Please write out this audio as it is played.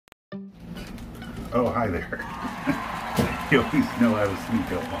Oh, hi there. You always know how to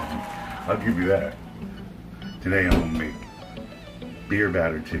sneak up on me. I'll give you that. Today I'm gonna make beer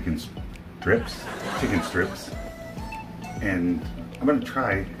battered chicken strips, and I'm gonna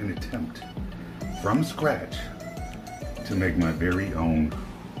try and attempt from scratch to make my very own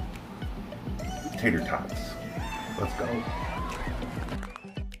tater tots. Let's go.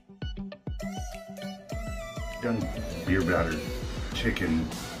 Done beer battered chicken.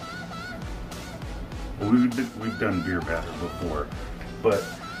 We've done beer batter before, but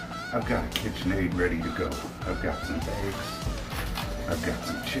I've got a KitchenAid ready to go. I've got some eggs. I've got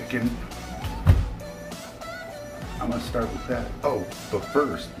some chicken. I'm gonna start with that. Oh, but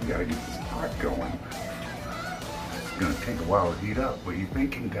first, we gotta get this pot going. It's gonna take a while to heat up. What are you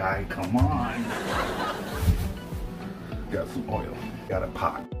thinking, guy? Come on. Got some oil. Got a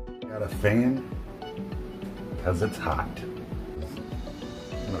pot. Got a fan, because it's hot.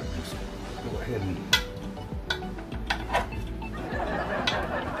 I'm gonna just go ahead and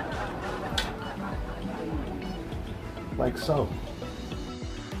like so.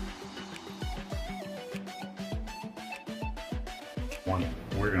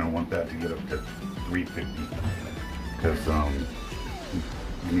 We're gonna want that to get up to 350 because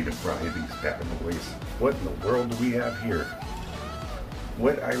you need to fry these bad boys. What in the world do we have here?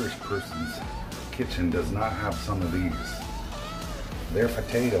 What Irish person's kitchen does not have some of these? They're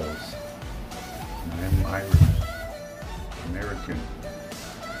potatoes. I'm Irish, American.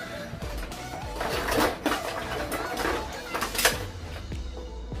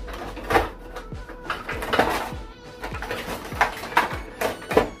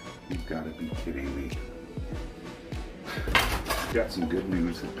 Kidding me. Got some good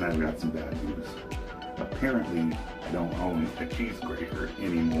news and I've got some bad news. Apparently I don't own a cheese grater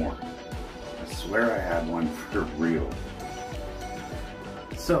anymore. I swear I had one for real.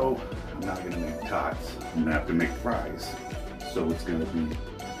 So I'm not gonna make tots. I'm gonna have to make fries. So it's gonna be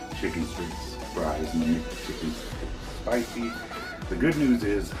chicken strips, fries, and make the chicken spicy. The good news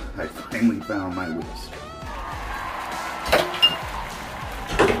is I finally found my whisk.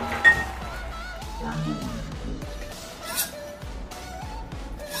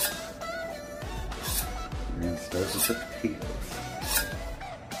 And starts with the potatoes.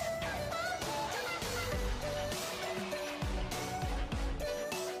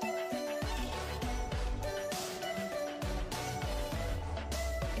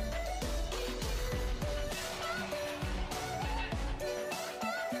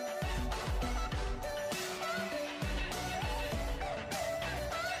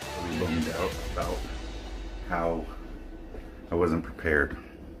 Really bummed out about how I wasn't prepared.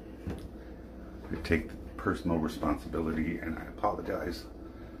 I take personal responsibility and I apologize,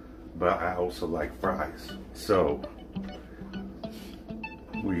 but I also like fries. So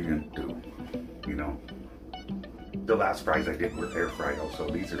what are you gonna do? You know, the last fries I did were air fried. Also,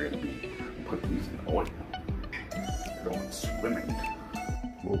 these are gonna be put these in oil. They're going swimming.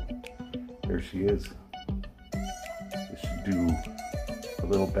 Whoa, there she is. This should do a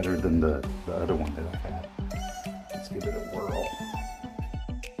little better than the other one that I had. Let's give it a whirl.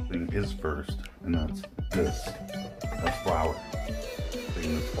 Thing is first, and that's this. That's flour.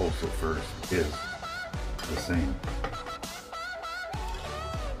 Thing that's also first is the same.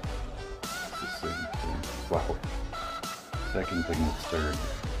 It's the same thing. Flour. Second thing that's third.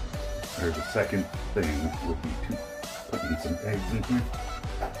 Or the second thing would be putting some eggs in here.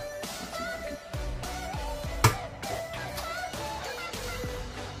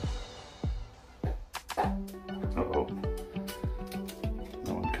 Uh-oh.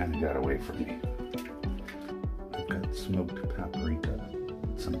 That one kind of got away from me. I've got smoked paprika,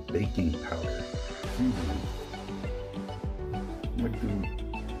 some baking powder, seasoning. I'm going to do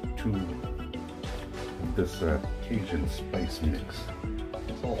two of this Cajun spice mix.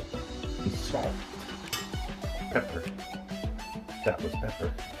 Salt, pepper. That was pepper.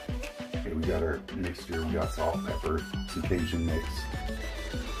 Okay, we got our mixture. We got salt, pepper, some Cajun mix.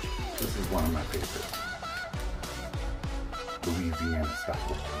 This is one of my favorites. Louisiana style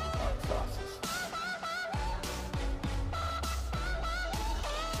hot sauces.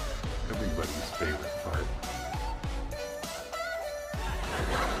 Everybody's favorite part.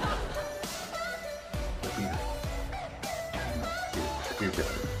 Beer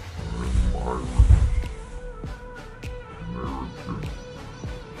batter.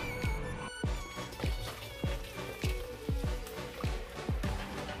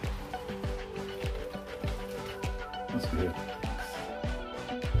 That's good.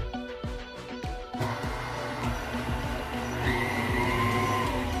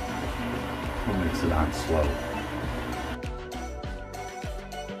 We'll mix it on slow.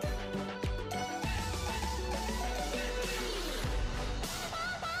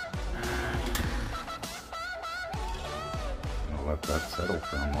 let that settle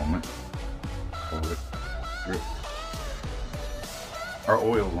for a moment. Hold it. Grip. Our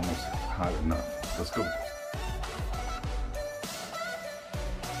oil's almost hot enough. Let's go.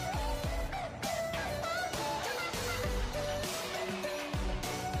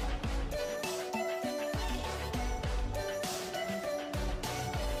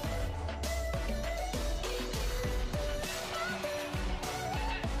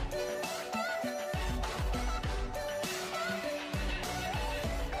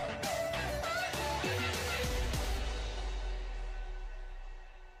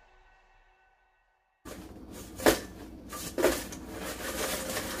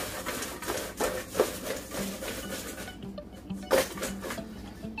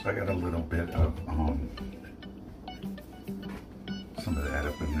 So I got a little bit of some of that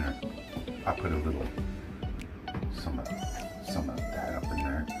up in there. I put a little some of that up in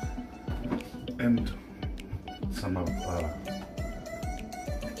there, and some of that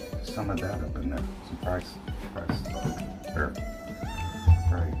up in there. Some fried stuff.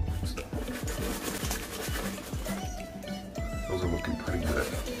 Those are looking pretty good.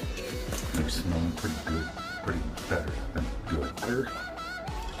 They're smelling pretty good, pretty better than good. They're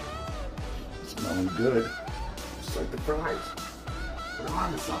smelling good, just like the fries. We're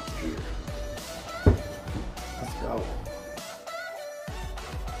on to something here. Let's go.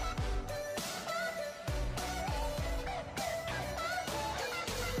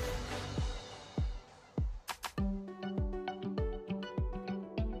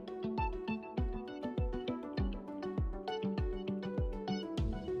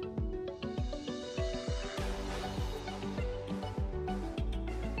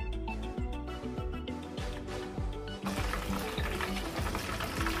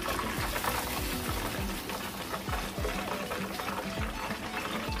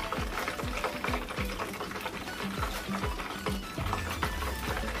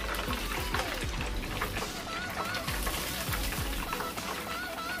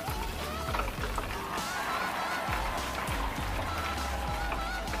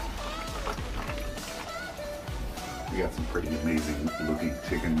 We got some pretty amazing looking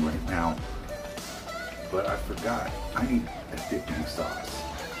chicken right now, but I forgot I need a dipping sauce.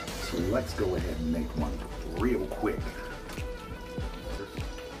 So let's go ahead and make one real quick.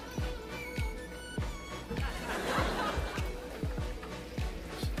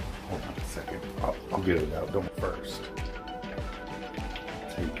 Hold on a second, I'll get it out. Don't first.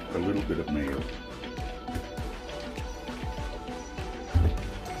 Take a little bit of mayo.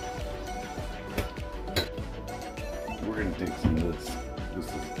 We're gonna take some of this. This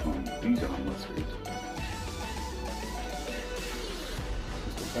is Dijon mustard.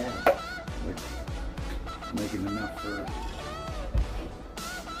 Just a bag, like making enough for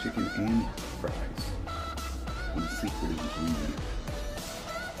chicken and fries. One secret ingredient: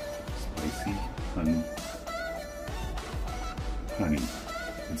 spicy honey. Honey.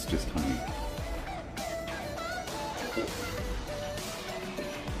 It's just honey.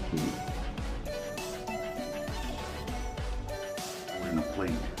 Ooh. In a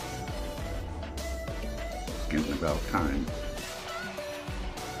plate. It's getting about time.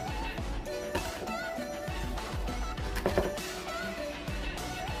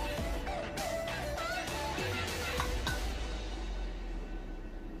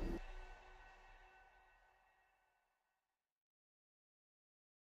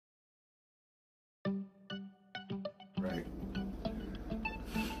 Right.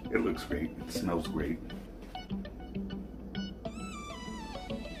 It looks great. It smells great.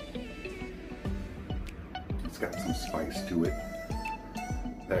 Got some spice to it.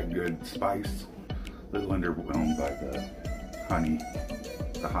 That good spice. A little underwhelmed by the honey,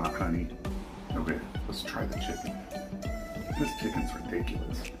 the hot honey. Okay, let's try the chicken. This chicken's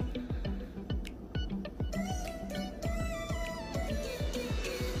ridiculous.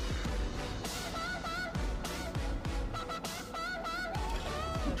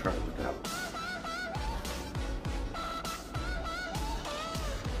 I'll try it without.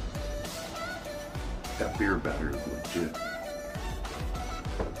 That beer batter is legit.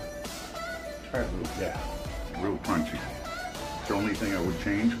 Try a little, yeah, real crunchy. The only thing I would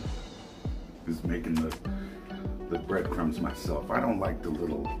change is making the breadcrumbs myself. I don't like the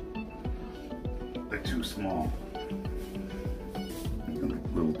little, they're too small.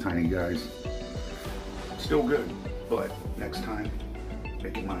 Little tiny guys. Still good, but next time,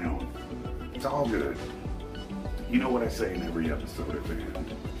 make it my own. It's all good. You know what I say in every episode at the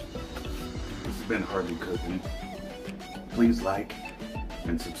end. This has been Hardly Cookin. Please like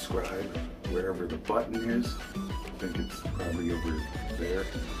and subscribe wherever the button is. I think it's probably over there.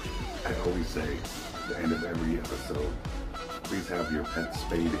 I always say at the end of every episode, please have your pet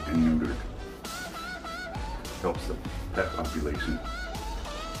spayed and neutered. Helps the pet population.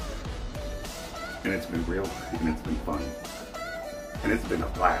 And it's been real, and it's been fun. And it's been a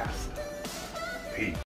blast. Peace.